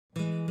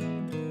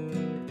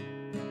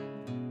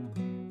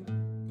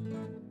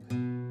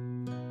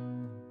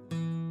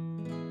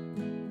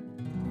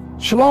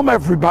Shalom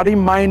everybody,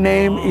 my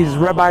name is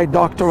Rabbi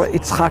Dr. Rabbi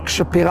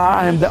Shapira.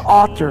 I am the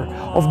author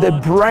of the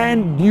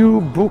brand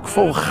new book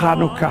for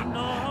Hanukkah,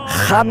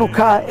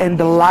 Hanukkah and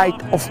the Light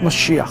of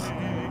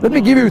Mashiach. Let me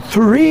give you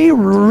 3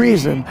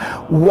 reasons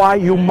why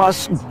you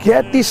must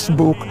get this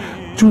book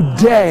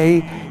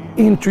today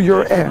into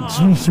your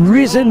hands.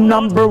 Reason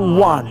number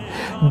 1,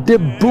 the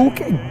book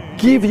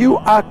gives you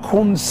a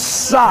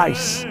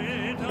concise,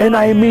 and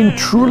I mean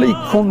truly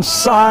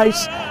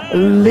concise,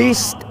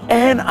 list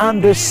and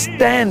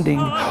understanding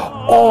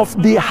of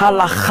the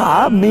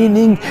halakha,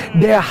 meaning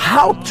the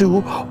how to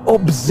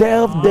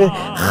observe the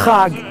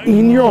Chag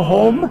in your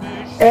home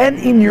and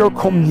in your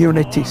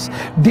communities.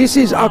 This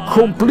is a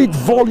complete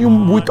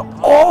volume with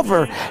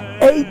over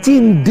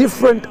 18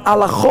 different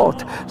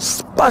halachot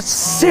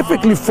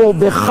specifically for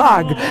the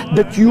Chag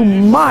that you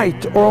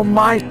might or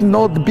might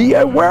not be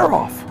aware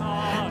of.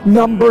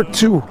 Number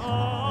 2,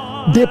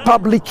 the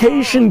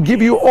publication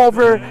gives you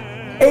over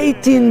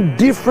 18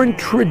 different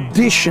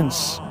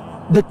traditions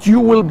that you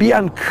will be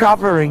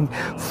uncovering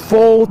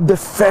for the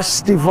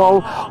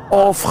festival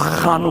of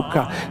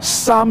Hanukkah.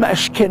 Some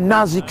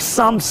Ashkenazic,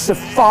 some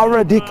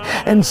Sephardic,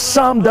 and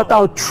some that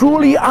are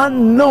truly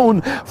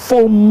unknown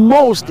for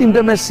most in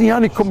the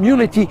Messianic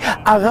community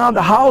around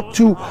how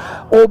to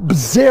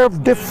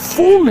observe the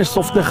fullness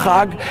of the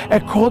Chag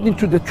according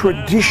to the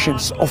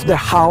traditions of the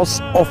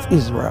house of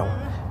Israel.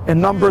 And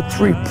number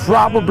 3,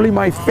 probably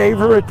my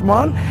favorite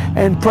one,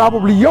 and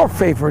probably your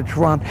favorite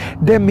one,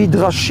 the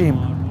Midrashim,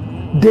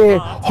 the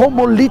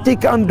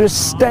homiletic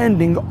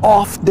understanding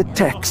of the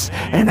text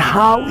and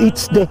how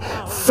it's the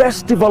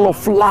festival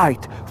of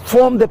light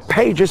from the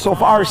pages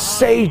of our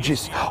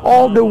sages,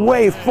 all the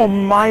way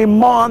from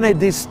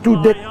Maimonides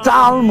to the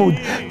Talmud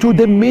to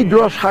the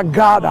Midrash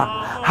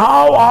Haggadah.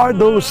 How are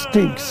those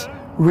things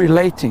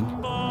relating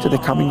to the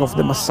coming of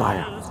the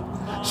Messiah?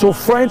 So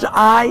friends,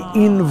 I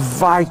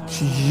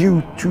invite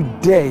you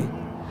today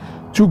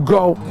to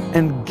go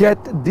and get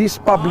this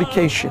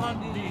publication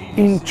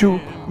into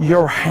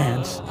your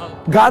hands.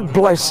 God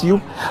bless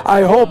you.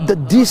 I hope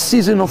that this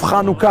season of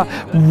Hanukkah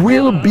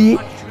will be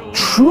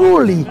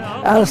truly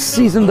a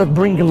season that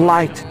brings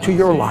light to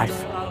your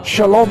life.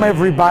 Shalom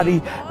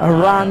everybody,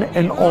 Aran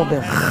and all the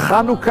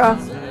Hanukkah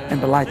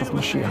and the light of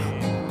Mashiach.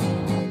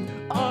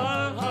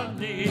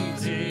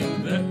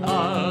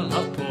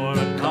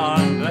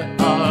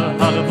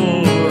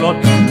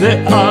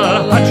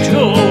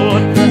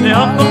 והחדשות,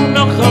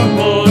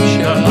 והנחמות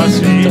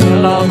שעשית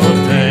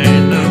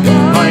לאבותינו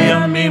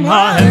בימים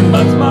ההם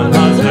בזמן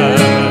הזה.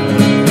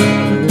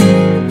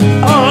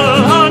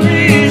 על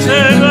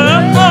הניסה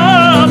ועל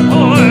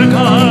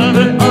הפורקן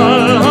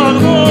ועל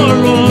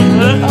הגבורות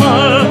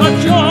ועל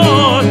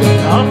החדשות,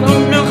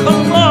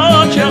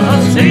 והנחמות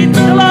שעשית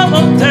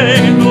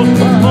לאבותינו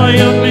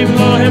בימים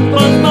ההם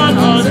בזמן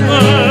הזה.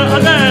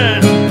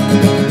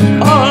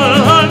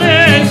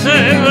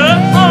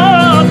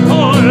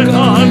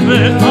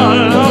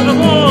 ועל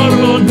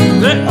הגבורות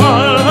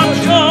ועל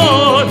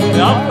החדשות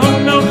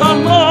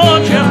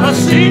והנחמות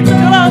שעשית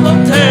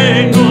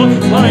לאבותינו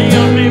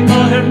בימים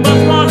ההם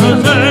בזמן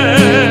הזה.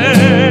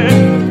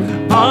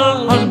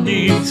 על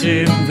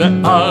הניסים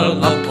ועל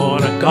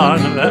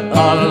הפורקן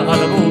ועל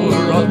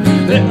הגבורות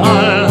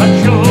ועל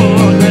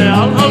החדשות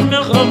ועל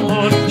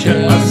הנחמות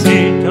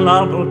שעשית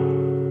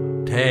לאבותינו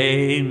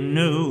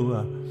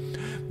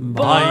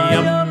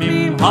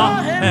בימים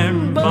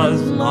ההם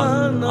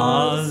בזמן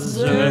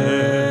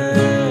הזה.